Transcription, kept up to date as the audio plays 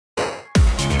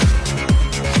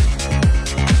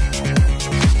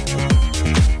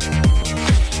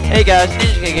Hey guys,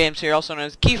 NinjaKGames here, also known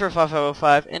as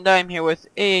Kiefer5505, and I'm here with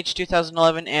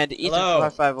AH2011 and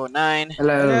Ethan5509.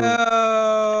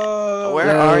 Hello. Where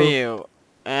Hello. are you?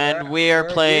 And we are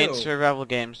playing survival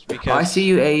games because I see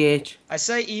you, AH. I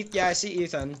say yeah, I see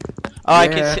Ethan. Oh,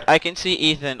 Yeah. I can see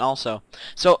Ethan also.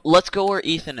 So let's go where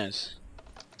Ethan is.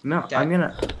 No, Okay. I'm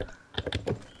gonna.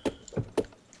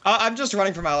 I'm just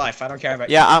running for my life. I don't care about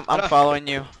you. Yeah, I'm following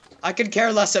you. I could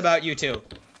care less about you two.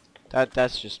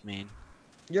 That's just mean.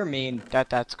 You're mean.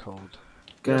 That's cold.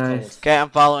 Guys. Okay, I'm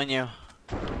following you.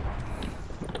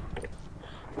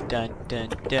 Dun dun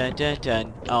dun dun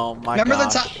dun. Oh my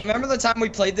gosh. Remember the time we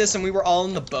played this and we were all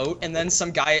in the boat and then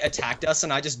some guy attacked us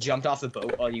and I just jumped off the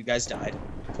boat while you guys died?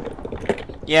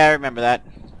 Yeah, I remember that.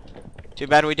 Too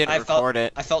bad we didn't record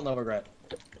it. I felt no regret.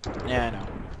 Yeah, I know.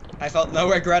 I felt no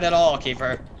regret at all,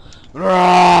 Kiefer.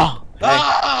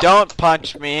 Hey, don't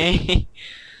punch me.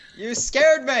 You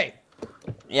scared me.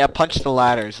 Yeah, punch the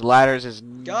ladders. Ladders is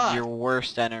God. your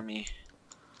worst enemy.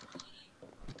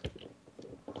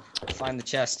 Find the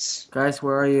chests. Guys,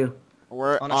 where are you?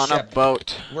 We're On on a a ship.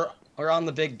 boat. We're on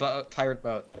the big pirate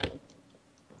boat.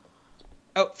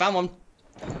 Oh, found one.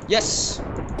 Yes,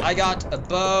 I got a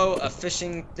bow, a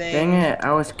fishing thing. Dang it,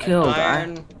 I was killed.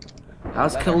 Iron. I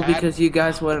was killed because you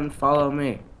guys wouldn't follow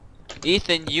me.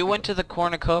 Ethan, you went to the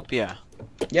cornucopia.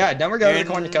 Yeah, never go to the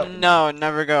cornucopia. No,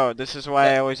 never go. This is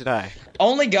why I always die.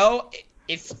 Only go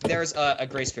if there's a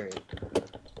grace period.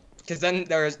 Because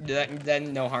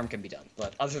then no harm can be done.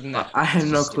 But other than that, I have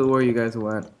no clue where you guys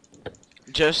went.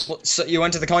 Just Well, so you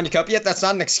went to the cornucopia? That's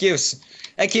not an excuse.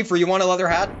 Hey, Kiefer, you want a leather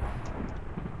hat?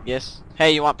 yes.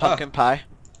 Hey, you want pumpkin pie?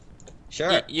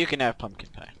 Sure. You can have pumpkin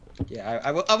pie. Yeah,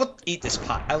 I will eat this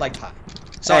pie. I like pie.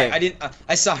 Sorry, Hey. I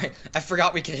didn't. Sorry, I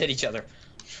forgot we could hit each other.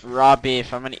 Raw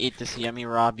beef. I'm gonna eat this yummy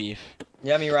raw beef.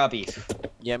 Yummy raw beef.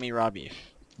 Yummy raw beef.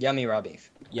 Yummy raw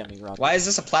beef. Yummy raw beef. Why is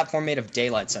this a platform made of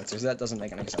daylight sensors? That doesn't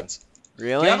make any sense.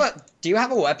 Really? Do you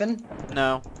have a weapon?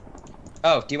 No.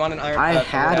 Oh, do you want an iron? I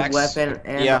had a axe? weapon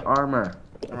and Yeah. armor.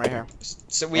 I'm right here.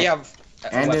 So we have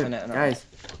a And weapon and guys,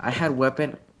 I had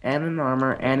weapon and an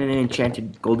armor and an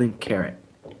enchanted golden carrot.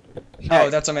 Oh,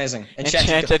 that's amazing.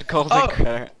 Enchanted golden Oh,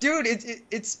 carrot. dude,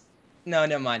 it's no,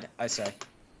 never mind. I say.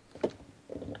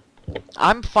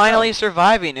 I'm finally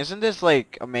surviving. Isn't this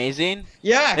like amazing?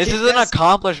 Yeah. This is an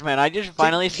accomplishment. I just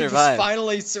finally survived.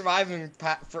 Finally surviving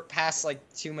for past like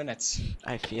 2 minutes.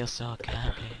 I feel so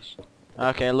accomplished.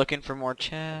 Okay, looking for more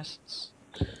chests.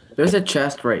 There's a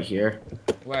chest right here.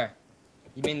 Where?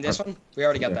 You mean this one? We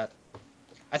already got that.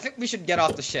 I think we should get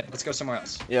off the ship. Let's go somewhere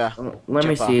else. Yeah. Let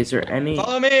me Jump see, off. is there any...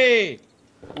 Follow me.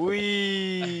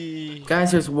 Wee.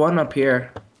 Guys, there's one up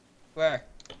here Where?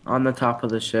 on the top of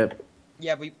the ship.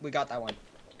 Yeah, we got that one.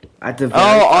 At the very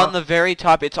Oh, top. on the very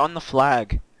top. It's on the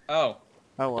flag. Oh.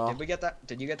 Oh well. Did we get that?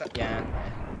 Did you get that? Yeah.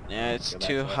 Yeah, it's Go back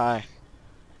too to it. high.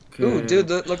 Ooh, dude,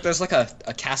 look, there's like a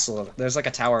castle. There's like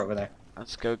a tower over there.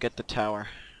 Let's go get the tower.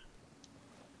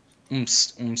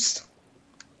 Oomst.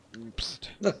 Oops.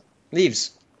 Look,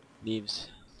 leaves. Leaves.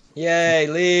 Yay,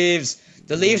 leaves.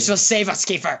 The leaves will save us,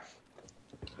 Kiefer.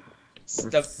 The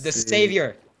Let's see.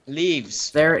 savior.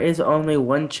 Leaves. There is only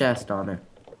one chest on it.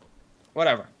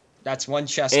 Whatever. That's one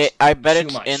chest. I bet too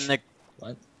it's much. in the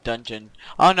What? dungeon.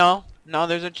 Oh no,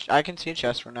 there's a. I can see a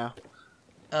chest for now.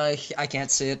 I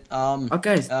can't see it. Oh,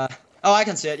 guys, Oh, I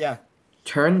can see it. Yeah.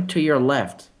 turn to your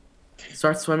left.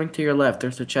 Start swimming to your left.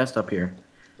 There's a chest up here.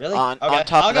 Really? On Okay.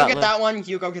 top I'll of go that get li- that one.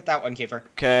 You go get that one, Kiefer.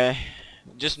 Okay.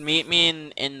 Just meet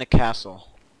me in the castle.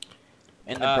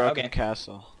 In the broken okay.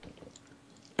 castle.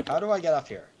 How do I get up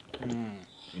here?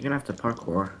 You're gonna have to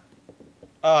parkour.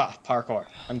 Parkour.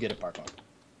 I'm good at parkour.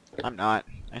 I'm not.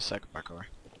 I suck at parkour.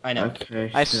 I know.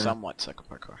 Okay. I sure. somewhat suck at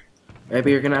parkour.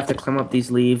 Maybe you're gonna have to climb up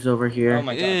these leaves over here. Oh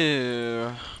my god.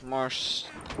 Ew. More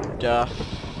stuff.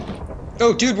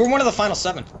 Oh, dude, we're one of the final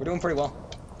 7. We're doing pretty well.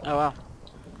 Oh wow.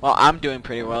 Well, I'm doing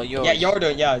pretty well. You Yeah, always, you're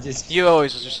doing. Yeah, just. You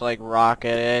always just like rock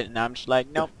at it, and I'm just like,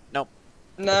 nope.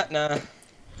 Nah. I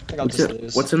think I'll just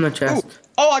lose. What's in the chest? Ooh.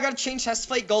 Oh, I got a chain chest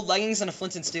plate, gold leggings, and a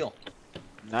flint and steel.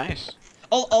 Nice.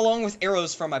 Oh, along with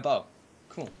arrows from my bow.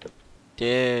 Cool.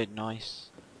 Dude, nice.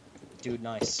 Dude,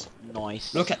 nice.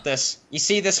 Nice. Look at this. You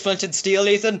see this flint and steel,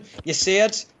 Ethan? You see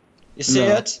it? You see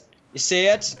No. it? You see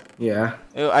it? Yeah.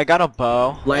 Ooh, I got a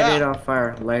bow. Light Yeah. it on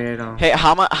fire. Light it on. Hey,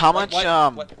 how much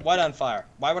What on fire?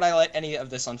 Why would I light any of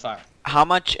this on fire? how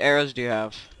much arrows do you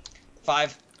have?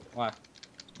 5. Why?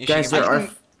 You Guys, should give there me, are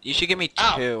you should give me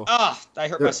Ow! 2. I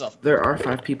hurt myself. there are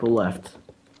 5 people left.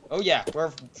 Oh yeah,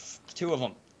 we're 2 of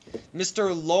them. Mr.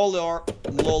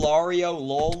 Lolario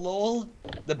Lol,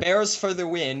 the Bears for the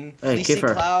win, Hey, Fleecy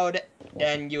Kiefer. Cloud,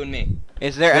 and you and me.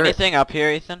 Is there There- anything up here,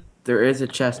 Ethan? There is a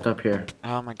chest up here.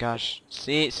 Oh my gosh.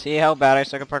 See how bad I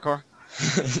suck at parkour?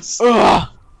 Ugh!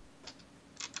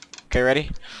 Okay,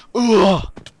 ready? Ugh!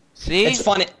 See? It's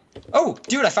funny. Oh,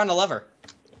 dude, I found a lever.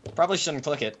 Probably shouldn't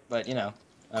click it, but you know,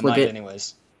 I might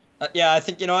anyways. Yeah, I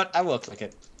think you know what? I will click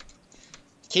it.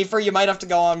 Kiefer, you might have to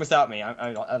go on without me.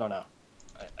 I don't know.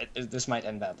 This might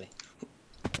end badly.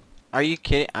 Are you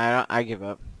kidding? I give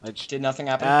up. Did nothing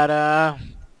happen?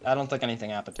 I don't think anything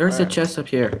happened. There's a chest up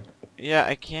here. Yeah,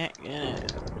 I can't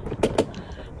get it.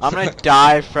 I'm gonna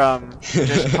die from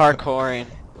just parkouring.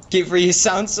 Kiefer, you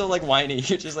sound so like whiny.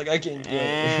 You're just like I can't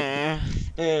get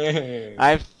it. I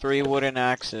have 3 wooden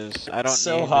axes. I don't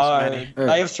so need hard. this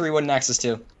many. I have 3 wooden axes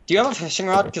too. Do you have a fishing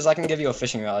rod? Because I can give you a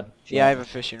fishing rod. Yeah, I have a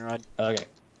fishing rod. Okay.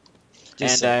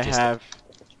 And I have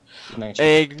a...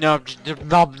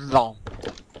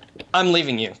 I'm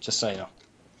leaving you, just so you know.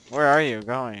 Where are you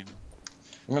going?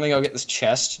 I'm gonna go get this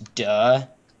chest. Duh.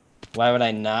 Why would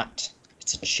I not?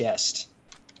 It's a chest.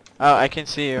 Oh, I can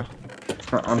see you.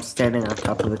 I'm standing on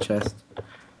top of the chest.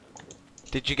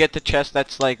 Did you get the chest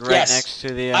that's like right next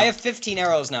to the... I have 15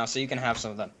 arrows now, so you can have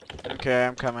some of them. Okay,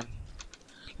 I'm coming.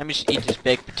 Let me just eat this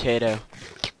baked potato.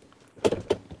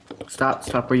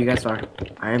 Stop where you guys are.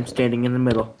 I am standing in the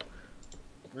middle.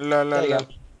 La, la, there you la. go.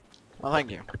 Well,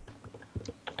 thank you.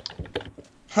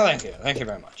 Thank you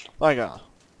very much. Thank you.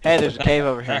 Hey, there's a cave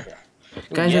over here.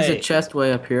 Guys, there's a chest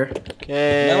way up here.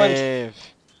 Cave.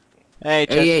 Hey,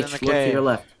 chest in the look to cave. your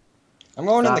left. I'm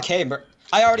going in the cave, but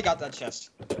I already got that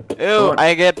chest. Ooh,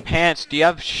 I get pants. Do you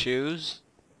have shoes?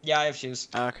 Yeah, I have shoes.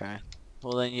 Okay.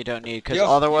 Well, then you don't need, because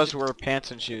all there was were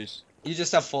pants and shoes. You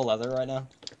just have full leather right now?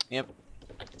 Yep.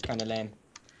 Kinda lame.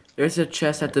 There's a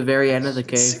chest at the very end of the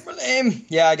cave. Super lame.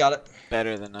 Yeah, I got it.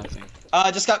 Better than nothing.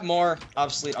 I just got more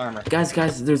obsolete armor. Guys,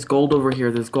 there's gold over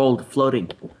here. There's gold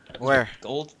floating. Where?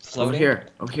 Gold floating?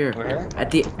 Over here. Where? At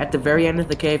the very end of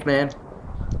the cave, man.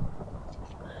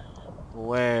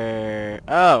 Where?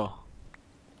 Oh.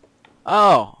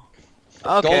 Oh.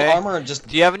 Okay. Gold armor or just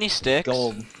Do you have any sticks?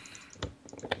 gold? Do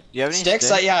you have any Sticks?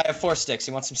 sticks? Yeah, I have 4 sticks.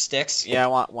 You want some sticks? Yeah, I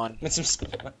want one. Want some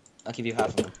I'll give you half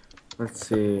of them. Let's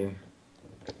see.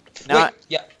 Not. Wait,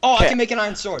 yeah. Oh, Kay. I can make an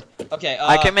iron sword. Okay.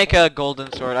 I can make a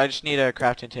golden sword. I just need a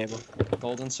crafting table.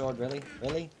 Golden sword? Really?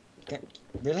 Really?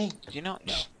 Really? You know,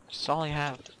 that's all I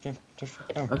have.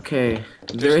 Okay.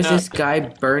 There is this guy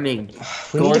burning.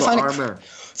 We need Gold to find armor.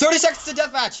 30 seconds to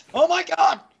deathmatch! Oh my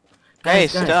god! Hey,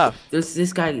 Guys, stuff. There's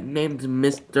this guy named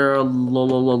Mr.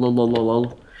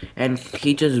 Lolololololol, and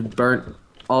he just burnt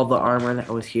all the armor that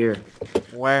was here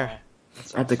Where?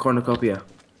 at the cornucopia.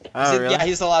 Oh, really? Yeah,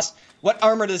 he's the last. What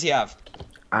armor does he have?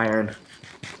 Iron.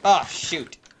 Oh,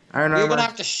 shoot. Iron We're armor. gonna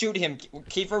have to shoot him.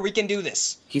 Kiefer, we can do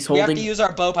this. He's We have holding. to use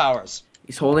our bow powers.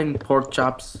 He's holding pork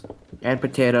chops and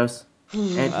potatoes, and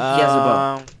he has a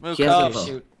bow. He has a Oh, bow.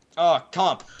 shoot. Oh, come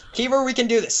on. Kiefer, we can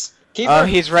do this. Kiefer, Oh,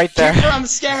 he's right there. Kiefer, I'm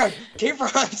scared.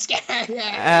 Kiefer, I'm scared.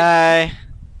 Hey.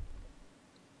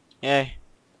 Yay.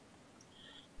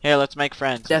 Here, let's make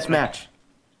friends. Deathmatch.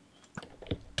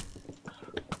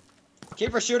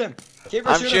 Kiefer, shoot him. Kiefer,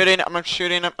 I'm shoot shooting him. I'm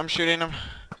shooting him. I'm shooting him.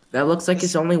 That looks like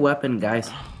his only weapon, guys.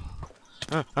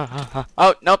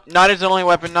 Oh, nope. Not his only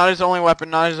weapon. Not his only weapon.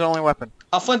 Not his only weapon.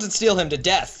 I'll flint and steel him to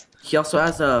death. He also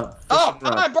has a. Oh, fishing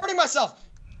rod. I'm burning myself.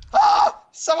 Oh,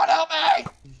 someone help me.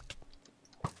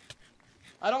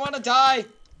 I don't want to die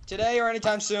today or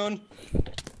anytime soon.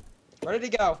 Where did he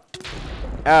go?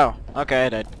 Oh, okay, I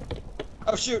died.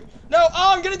 Oh, shoot. No, oh,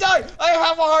 I'm gonna die. I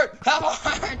have a heart. Have a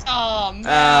heart. Oh, man.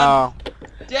 Oh.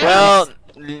 Damn Well, it.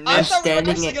 I Nis- thought we were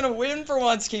standing actually in- gonna win for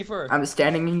once, Kiefer. I'm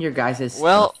standing in your guys'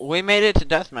 well, we made it to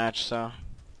deathmatch, so.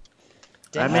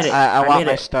 I made it. I want made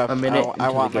my it stuff. a minute I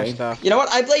into want the my game. stuff. You know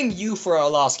what? I blame you for our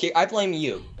loss, Kiefer. I blame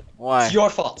you. Why? It's your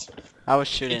fault. I was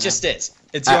shooting. It just is.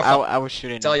 It's him. your fault. I was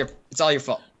shooting. It's all your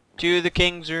fault. To the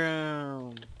king's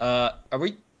room. Are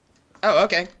we? Oh,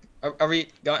 okay. Are we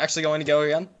actually going to go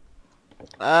again?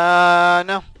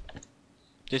 No.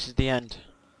 This is the end.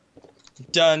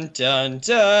 Dun dun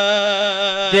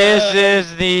dun. This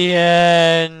is the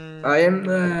end. I am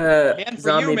the And for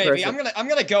zombie you, maybe. person. I'm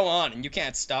gonna go on, and you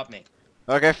can't stop me.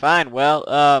 Okay, fine.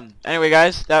 Well, anyway,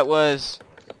 guys, that was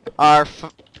our.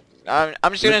 I'm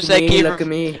just gonna say Look at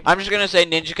me. I'm just gonna say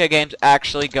NinjaKGames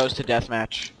actually goes to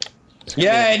deathmatch.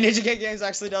 Yeah, NinjaKGames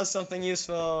actually does something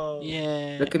useful.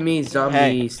 Yeah. Look at me, zombie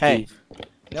Hey, Steve.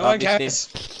 No one Zombie cares.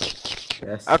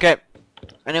 Yes. Okay.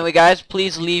 Anyway, guys,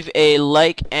 please leave a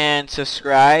like and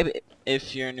subscribe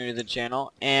if you're new to the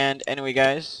channel. And anyway,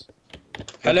 guys,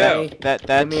 Hello. Okay.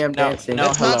 That's me, I'm no, dancing. no,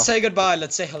 Let's hello. not say goodbye.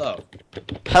 Let's say hello.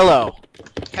 Hello.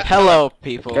 Hello,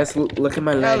 people. Guys, look at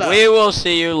my legs. Hello. We will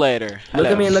see you later. Look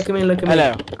Hello. at me, look at me, look at me.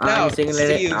 Hello. I'm No, gonna sing it see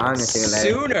later. you I'm gonna sing it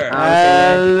later. sooner. I'm gonna sing it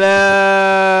later.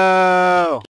 Hello.